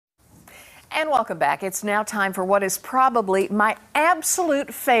And welcome back. It's now time for what is probably my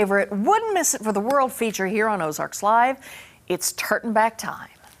absolute favorite, wouldn't miss it for the world feature here on Ozarks Live. It's Turton Back Time.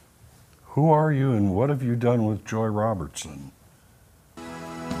 Who are you and what have you done with Joy Robertson?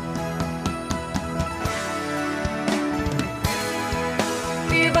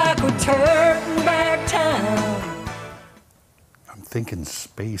 If I could turn back time. I'm thinking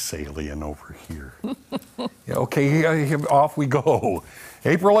space alien over here. Yeah, okay, off we go.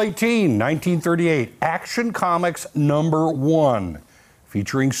 April 18, 1938, Action Comics #1,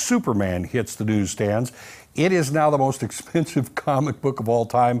 featuring Superman, hits the newsstands. It is now the most expensive comic book of all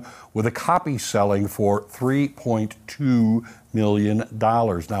time, with a copy selling for $3.2 million.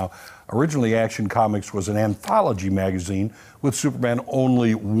 Now, originally Action Comics was an anthology magazine with Superman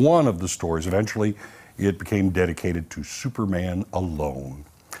only one of the stories. Eventually, it became dedicated to Superman alone.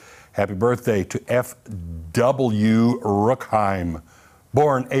 Happy birthday to F.W. Ruckheim.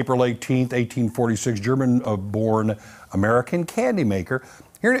 Born April 18th, 1846, German-born American candy maker.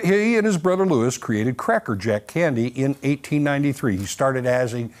 He and his brother Louis created Cracker Jack candy in 1893. He started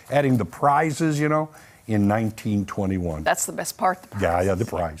adding the prizes, you know, in 1921. That's the best part. Yeah, the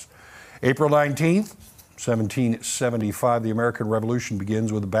prize. April 19th, 1775, the American Revolution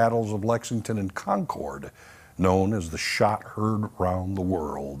begins with the battles of Lexington and Concord, known as the shot heard round the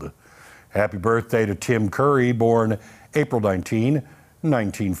world. Happy birthday to Tim Curry, born April 19,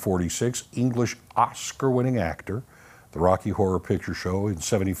 1946, English Oscar-winning actor. The Rocky Horror Picture Show in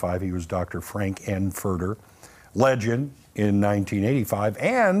 '75, he was Dr. Frank N. Furter. Legend in 1985,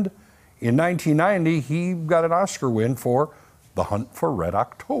 and in 1990, he got an Oscar win for The Hunt for Red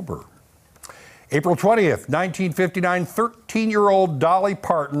October. April 20th, 1959, 13-year-old Dolly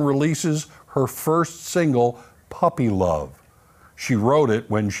Parton releases her first single, Puppy Love. She wrote it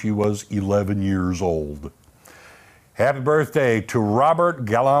when she was 11 years old. Happy birthday to Robert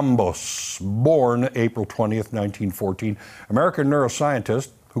Galambos, born April 20th, 1914, American neuroscientist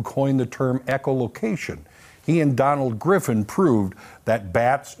who coined the term echolocation. He and Donald Griffin proved that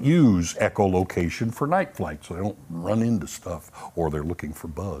bats use echolocation for night flight, so they don't run into stuff or they're looking for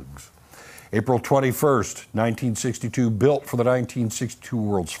bugs. April 21st, 1962, built for the 1962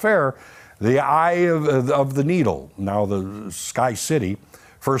 World's Fair, the Eye of the Needle, now the Sky City,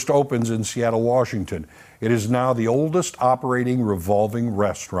 first opens in Seattle, Washington. It is now the oldest operating revolving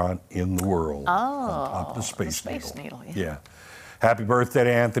restaurant in the world. Oh, on top of the Space Needle. Yeah. Happy birthday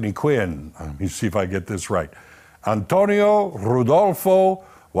to Anthony Quinn. Let me see if I get this right. Antonio Rudolfo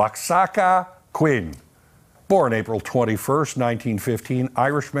Waxaca Quinn. Born April 21st, 1915,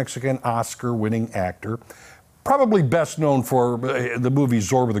 Irish-Mexican Oscar-winning actor. Probably best known for the movie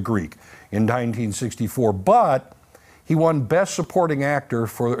Zorba the Greek in 1964, but he won Best Supporting Actor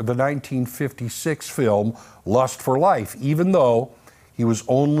for the 1956 film Lust for Life, even though he was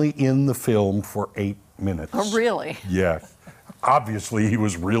only in the film for 8 minutes. Oh, really? Yeah. Obviously, he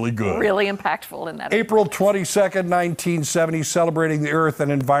was really good. Really impactful in that. April 22nd, 1970, celebrating the Earth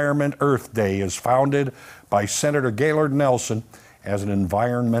and Environment, Earth Day is founded by Senator Gaylord Nelson as an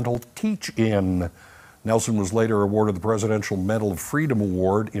environmental teach-in. Nelson was later awarded the Presidential Medal of Freedom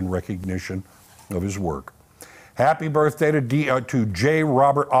Award in recognition of his work. Happy birthday to J.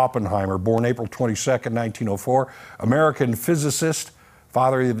 Robert Oppenheimer, born April 22nd, 1904, American physicist,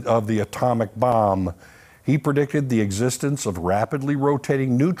 father of the atomic bomb. He predicted the existence of rapidly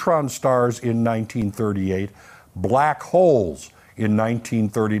rotating neutron stars in 1938, black holes in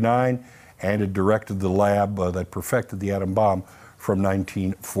 1939, and had directed the lab that perfected the atom bomb from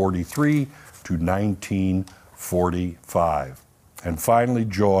 1943 to 1945. And finally,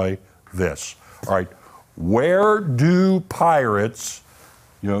 Joy, this. All right. Where do pirates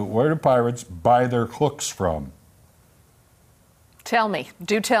buy their hooks from? Tell me.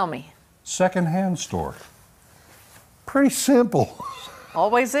 Do tell me. Second-hand store. Pretty simple.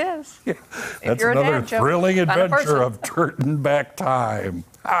 Always is. Yeah. That's another thrilling adventure of Turton Back Time.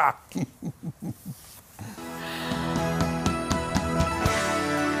 Ah.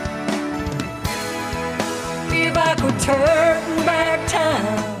 If I could turn back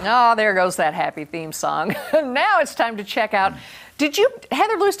time. Oh, there goes that happy theme song. Now it's time to check out.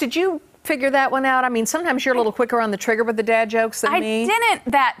 Heather Luce, did you figure that one out? I mean, sometimes you're a little quicker on the trigger with the dad jokes than me. I didn't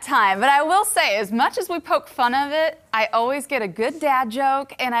that time, but I will say, as much as we poke fun of it, I always get a good dad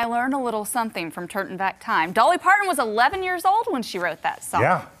joke, and I learn a little something from Turton Back Time. Dolly Parton was 11 years old when she wrote that song.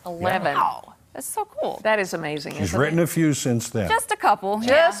 Yeah. 11. Wow. That's so cool. That is amazing. She's written a few since then. Just a couple.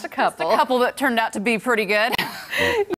 Just a couple. Just a couple that turned out to be pretty good.